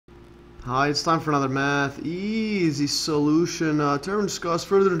Hi, it's time for another math easy solution. Today we're going to discuss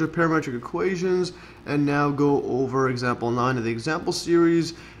further into parametric equations and now go over example 9 of the example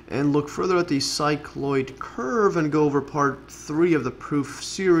series and look further at the cycloid curve and go over part 3 of the proof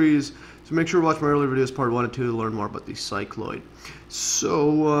series. So make sure to watch my earlier videos, part 1 and 2, to learn more about the cycloid.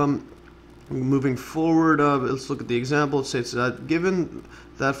 So moving forward, let's look at the example. It states that given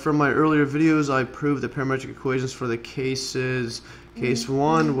that from my earlier videos I proved the parametric equations for the cases, case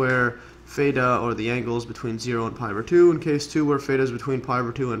 1 where theta, or the angle, is between 0 and pi over 2, and case 2 where theta is between pi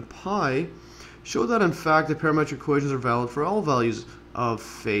over 2 and pi, show that in fact the parametric equations are valid for all values of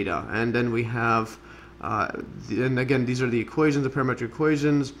theta. And then we have, and again, these are the equations, the parametric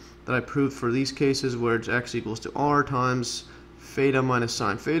equations that I proved for these cases where it's x equals to r times theta minus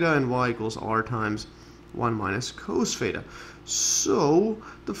sine theta and y equals r times 1 minus cos theta. So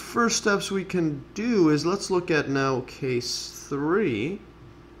the first steps we can do is let's look at now case 3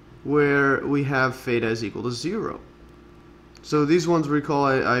 where we have theta is equal to 0. So these ones, recall,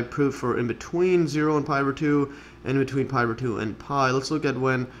 I proved for in between 0 and pi over 2 and in between pi over 2 and pi. Let's look at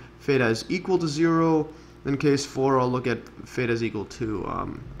when theta is equal to 0. In case 4 I'll look at theta is equal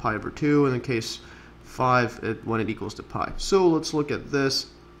to pi over 2, and in case 5 when it equals to pi. So let's look at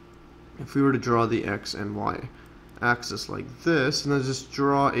this. If we were to draw the x and y axis like this, and then just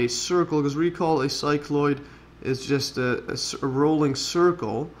draw a circle, because recall a cycloid is just a rolling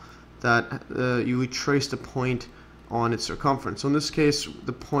circle that you would trace the point on its circumference. So in this case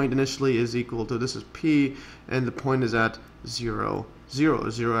the point initially is equal to, this is p, and the point is at 0, 0,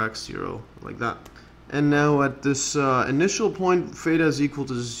 0x, 0, like that. And now at this initial point theta is equal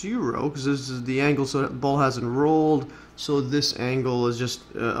to 0 because this is the angle, so the ball hasn't rolled, so this angle is just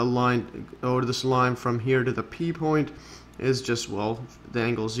a line, or this line from here to the p point is just, well, the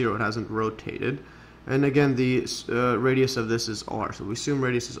angle is 0, it hasn't rotated. And again the radius of this is r, so we assume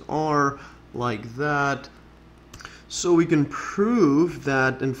radius is r like that. So we can prove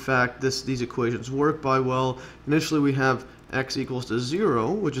that in fact these equations work by, well, initially we have x equals to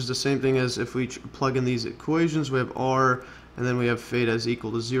 0, which is the same thing as if we plug in these equations. We have r, and then we have theta is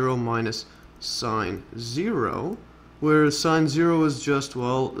equal to 0 minus sine 0, where sine 0 is just,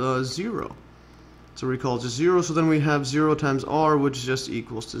 well, 0. So recall it's just 0, so then we have 0 times r, which just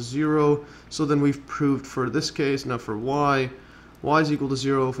equals to 0. So then we've proved for this case. Now for y is equal to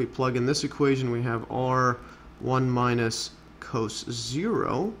 0. If we plug in this equation, we have r 1 minus cos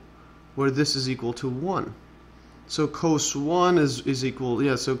 0, where this is equal to 1. So cos 1 is equal,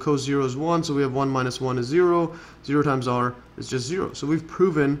 yeah, so cos 0 is 1, so we have 1 minus 1 is 0. 0 times r is just 0. So we've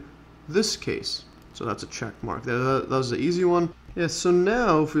proven this case. So that's a check mark. That was the easy one. Yeah, so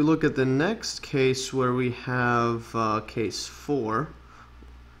now if we look at the next case where we have case 4.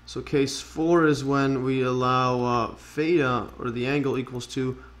 So case 4 is when we allow theta, or the angle, equals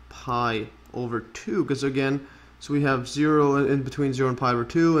to pi over 2. Because again, so we have 0 in between 0 and pi over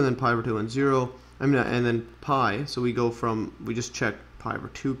 2, and then pi over 2 and 0. and then pi. So we go from, we just check pi over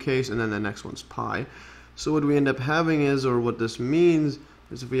 2 case, and then the next one's pi. So what we end up having is, or what this means,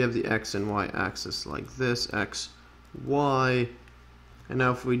 is if we have the x and y axis like this, x, y, and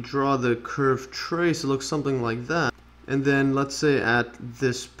now if we draw the curve trace, it looks something like that. And then let's say at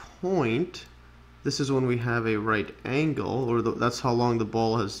this point, this is when we have a right angle, or that's how long the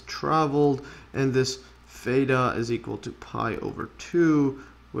ball has traveled, and this theta is equal to pi over 2,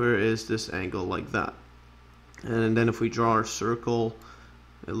 where is this angle like that. And then if we draw our circle,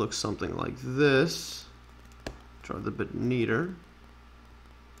 it looks something like this. Draw it a bit neater.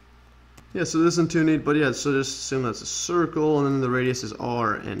 Yeah, so this isn't too neat, but yeah, so just assume that's a circle, and then the radius is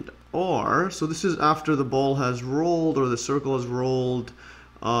r and r. So this is after the ball has rolled, or the circle has rolled,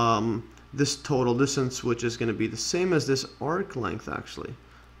 this total distance, which is going to be the same as this arc length actually.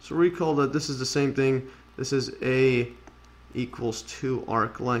 So recall that this is the same thing. This is a equals to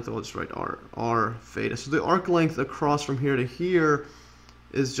arc length. I'll just write r theta. So the arc length across from here to here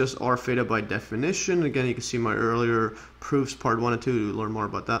is just r theta by definition. Again, you can see my earlier proofs, part 1 and 2, to learn more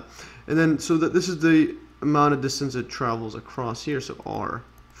about that. And then, so that this is the amount of distance it travels across here, so r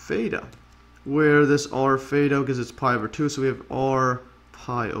theta. Where this r theta, because it's pi over 2, so we have r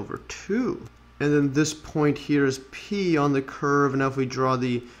pi over 2. And then this point here is p on the curve, and now if we draw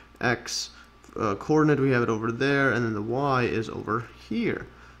the x coordinate, we have it over there, and then the y is over here.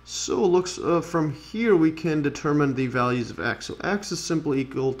 So it looks, from here we can determine the values of x. So x is simply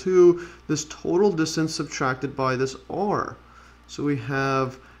equal to this total distance subtracted by this r. So we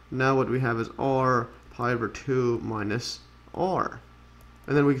have, now what we have is r pi over 2 minus r.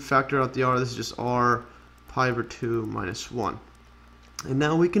 And then we can factor out the r, this is just r pi over 2 minus 1. And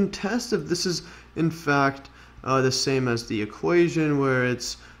now we can test if this is in fact the same as the equation where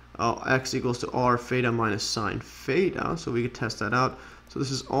it's x equals to r theta minus sine theta. So we could test that out. So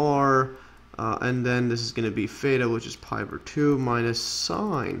this is r, and then this is going to be theta, which is pi over 2 minus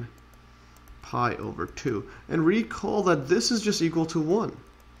sine pi over 2. And recall that this is just equal to 1.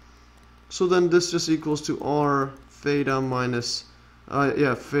 So then this just equals to r theta minus,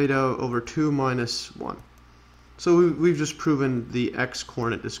 theta over 2 minus 1. So we've just proven the x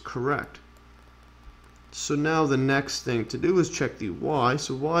coordinate is correct. So now the next thing to do is check the y.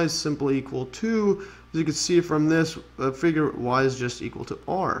 So y is simply equal to, as you can see from this figure, y is just equal to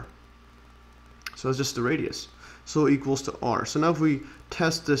r. So it's just the radius. So equals to r. So now if we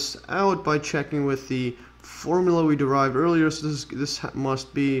test this out by checking with the formula we derived earlier, so this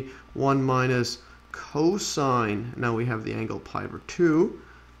must be 1 minus cosine. Now we have the angle pi over 2.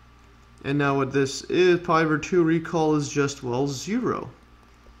 And now what this is, pi over 2, recall, is just, well, 0.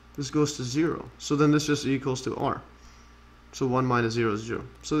 This goes to 0. So then this just equals to r. So 1 minus 0 is 0.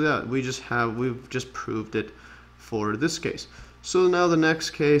 So yeah, we've just proved it for this case. So now the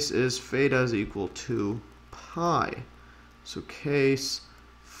next case is theta is equal to pi. So case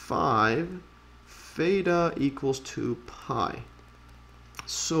 5, theta equals to pi.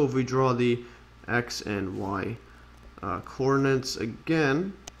 So if we draw the x and y coordinates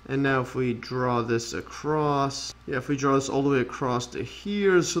again, and now if we draw this across, if we draw this all the way across to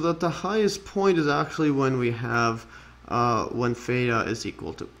here, so that the highest point is actually when we have, when theta is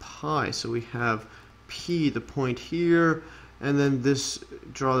equal to pi. So we have P, the point here, and then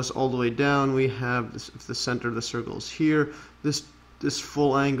draw this all the way down, we have this, if the center of the circle is here, this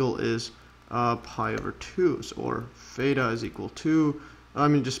full angle is pi over 2, or theta is equal to,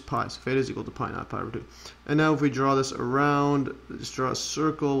 just pi, so theta is equal to pi, not pi over 2. And now if we draw this around, just draw a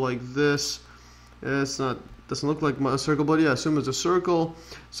circle like this, doesn't look like a circle, but yeah, assume it's a circle.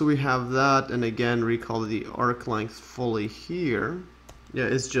 So we have that, and again, recall the arc length fully here. Yeah,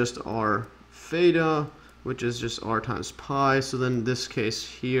 it's just r theta, which is just r times pi. So then in this case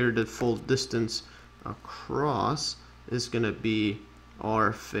here, the full distance across is going to be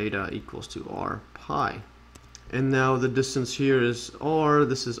r theta equals to r pi. And now the distance here is r,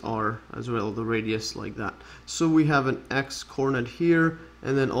 this is r as well, the radius like that. So we have an x coordinate here,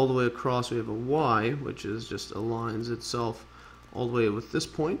 and then all the way across we have a y, which is just aligns itself all the way with this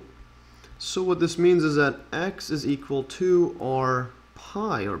point. So what this means is that x is equal to r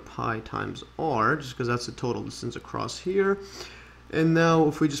pi, or pi times r, just because that's the total distance across here. And now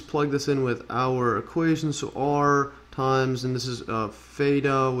if we just plug this in with our equation, so r times, and this is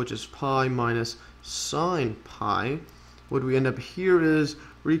theta, which is pi minus sine pi, what we end up here is,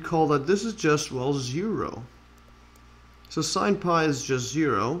 recall that this is just, well, 0. So sine pi is just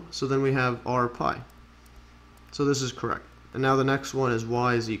 0, so then we have r pi. So this is correct. And now the next one is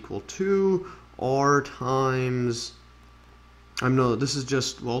y is equal to r times, no, this is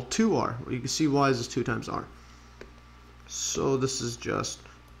just, well, 2r. You can see y is just 2 times r. So this is just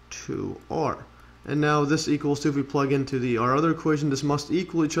 2r. And now this equals to, if we plug into our other equation, this must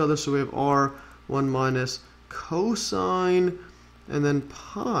equal each other, so we have r 1 minus cosine, and then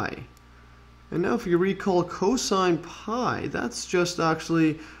pi. And now if you recall cosine pi, that's just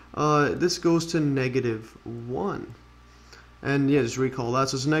actually, this goes to -1. And yeah, just recall that,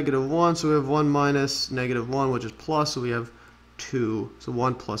 so it's -1, so we have 1 minus -1, which is plus, so we have 2, so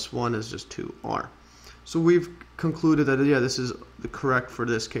 1 plus 1 is just 2r. So we've concluded that, yeah, this is the correct for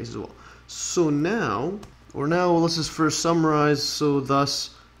this case as well. So now let's just first summarize. So thus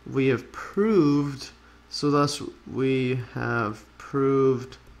we have proved, for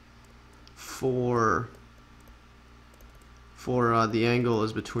the angle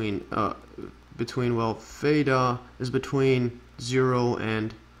is between well, theta is between 0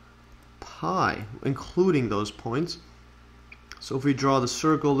 and pi, including those points. So if we draw the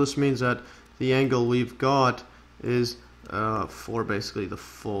circle, this means that the angle we've got is for basically the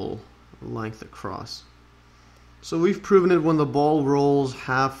full length across. So we've proven it when the ball rolls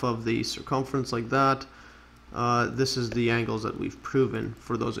half of the circumference like that. This is the angles that we've proven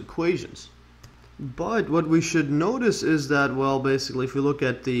for those equations. But what we should notice is that, well, basically if we look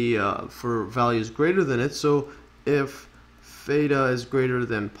at the for values greater than it, so if theta is greater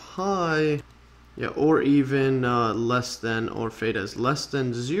than pi, yeah, or even less than, or theta is less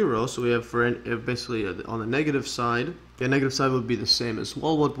than 0, so we have basically on the negative side, the negative side would be the same as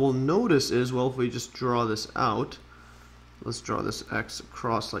well. What we'll notice is, well, if we just draw this out, let's draw this x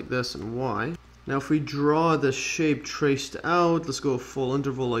across like this and y. Now if we draw the shape traced out, let's go a full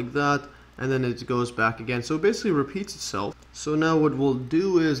interval like that, and then it goes back again. So it basically repeats itself. So now what we'll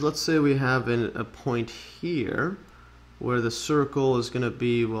do is, let's say we have a point here where the circle is going to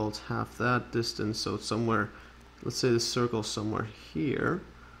be, well, it's half that distance, so it's somewhere, let's say the circle is somewhere here.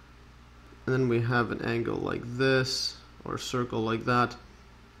 and then we have an angle like this, or a circle like that,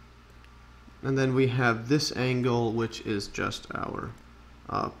 and then we have this angle, which is just our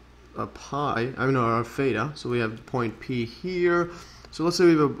our theta. So we have the point P here. So let's say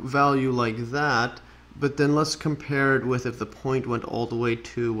we have a value like that, but then let's compare it with if the point went all the way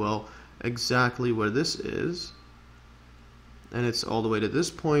to, well, exactly where this is, and it's all the way to this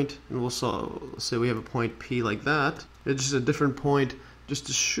point, and let's say we have a point P like that. It's just a different point, just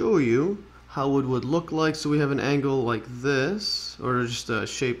to show you how it would look like. So we have an angle like this, or just a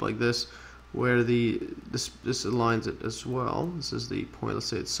shape like this, where this aligns it as well. This is the point. Let's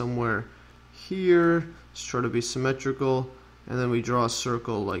say it's somewhere here. Let's try to be symmetrical, and then we draw a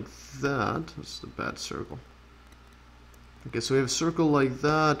circle like that. That's the bad circle. Okay, so we have a circle like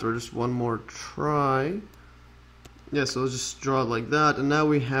that, or just one more try. Yeah, so let's just draw it like that, and now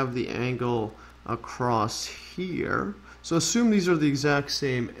we have the angle across here. So assume these are the exact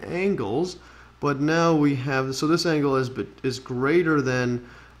same angles, but now we have, so this angle is greater than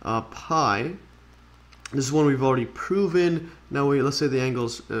pi. This is one we've already proven. Now let's say the angle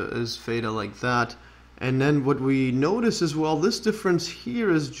is theta like that, and then what we notice is, well, this difference here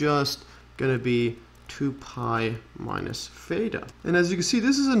is just going to be 2 pi minus theta. And as you can see,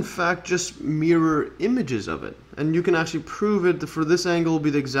 this is in fact just mirror images of it, and you can actually prove it. For this angle will be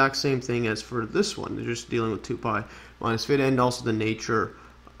the exact same thing as for this one. They're just dealing with 2 pi minus theta, and also the nature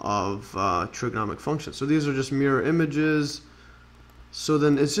of trigonometric functions. So these are just mirror images. So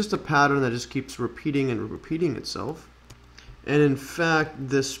then it's just a pattern that just keeps repeating and repeating itself. And in fact,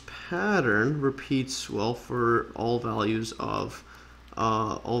 this pattern repeats, well, for all values of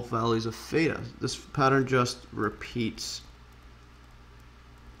theta. This pattern just repeats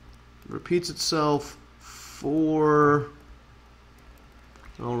itself for,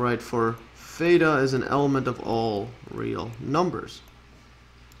 for theta is an element of all real numbers.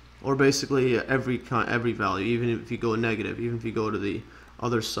 Or basically every value, even if you go negative, even if you go to the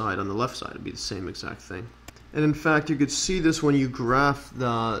other side on the left side, it'd be the same exact thing. And in fact, you could see this when you graph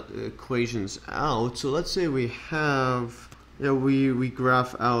the equations out. So let's say we have, we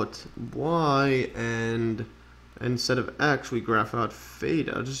graph out y, and instead of x, we graph out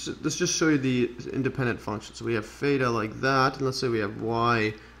theta. Let's just show you the independent function. So we have theta like that, and let's say we have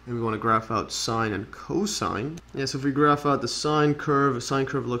y, and we want to graph out sine and cosine. Yeah, so if we graph out the sine curve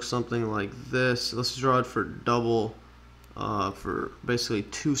looks something like this. Let's draw it for for basically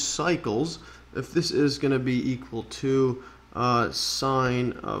 2 cycles. If this is going to be equal to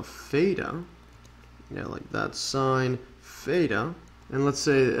sine of theta, yeah, like that, sine theta, and let's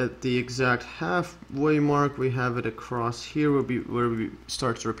say at the exact halfway mark we have it across here where it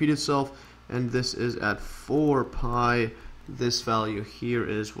starts to repeat itself, and this is at 4 pi. This value here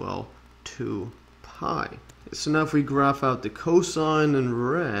is, well, 2 pi. So now if we graph out the cosine in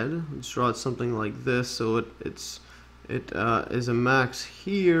red, let's draw it something like this. So it is a max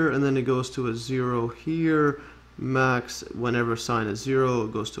here, and then it goes to a 0 here. Max, whenever sine is 0,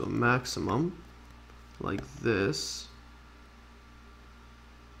 it goes to a maximum like this,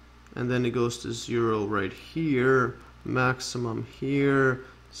 and then it goes to 0 right here, maximum here,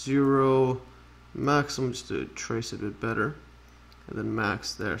 0, maximum, just to trace it a bit better, and then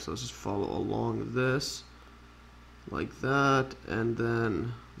max there. So let's just follow along this like that, and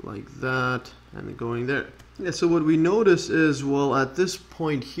then like that, and then going there. Yeah, so what we notice is, well, at this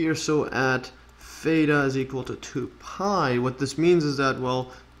point here, so at theta is equal to 2 pi, what this means is that,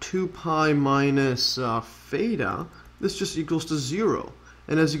 well, 2 pi minus theta, this just equals to 0.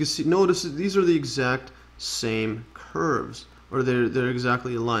 And as you can see, notice that these are the exact same curves, or they're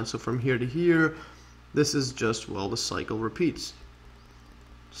exactly aligned. So from here to here, this is just, well, the cycle repeats.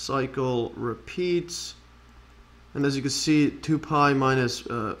 Cycle repeats, and as you can see, 2 pi minus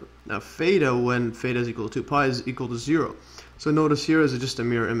theta, when theta is equal to 2 pi, is equal to 0. So notice here is just a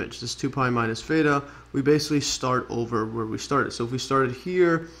mirror image. This 2 pi minus theta, we basically start over where we started. So if we started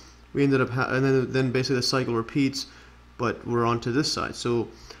here, we ended up, and then basically the cycle repeats, but we're on to this side. So,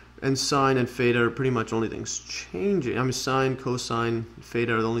 and sine and theta are pretty much only things changing. I mean, sine, cosine,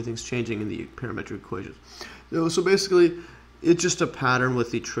 theta are the only things changing in the parametric equations. So basically, it's just a pattern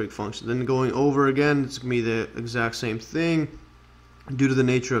with the trig function. Then going over again, it's going to be the exact same thing. Due to the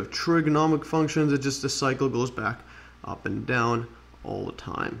nature of trigonometric functions, it just, the cycle goes back up and down all the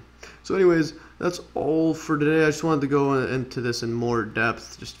time. So anyways, that's all for today. I just wanted to go into this in more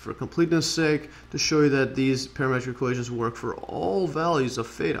depth, just for completeness sake, to show you that these parametric equations work for all values of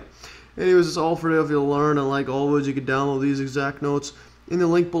theta. Anyways, that's all for today. If you learn, and like always, you can download these exact notes in the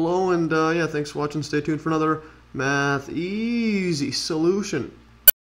link below. And yeah, thanks for watching. Stay tuned for another Math Easy solution.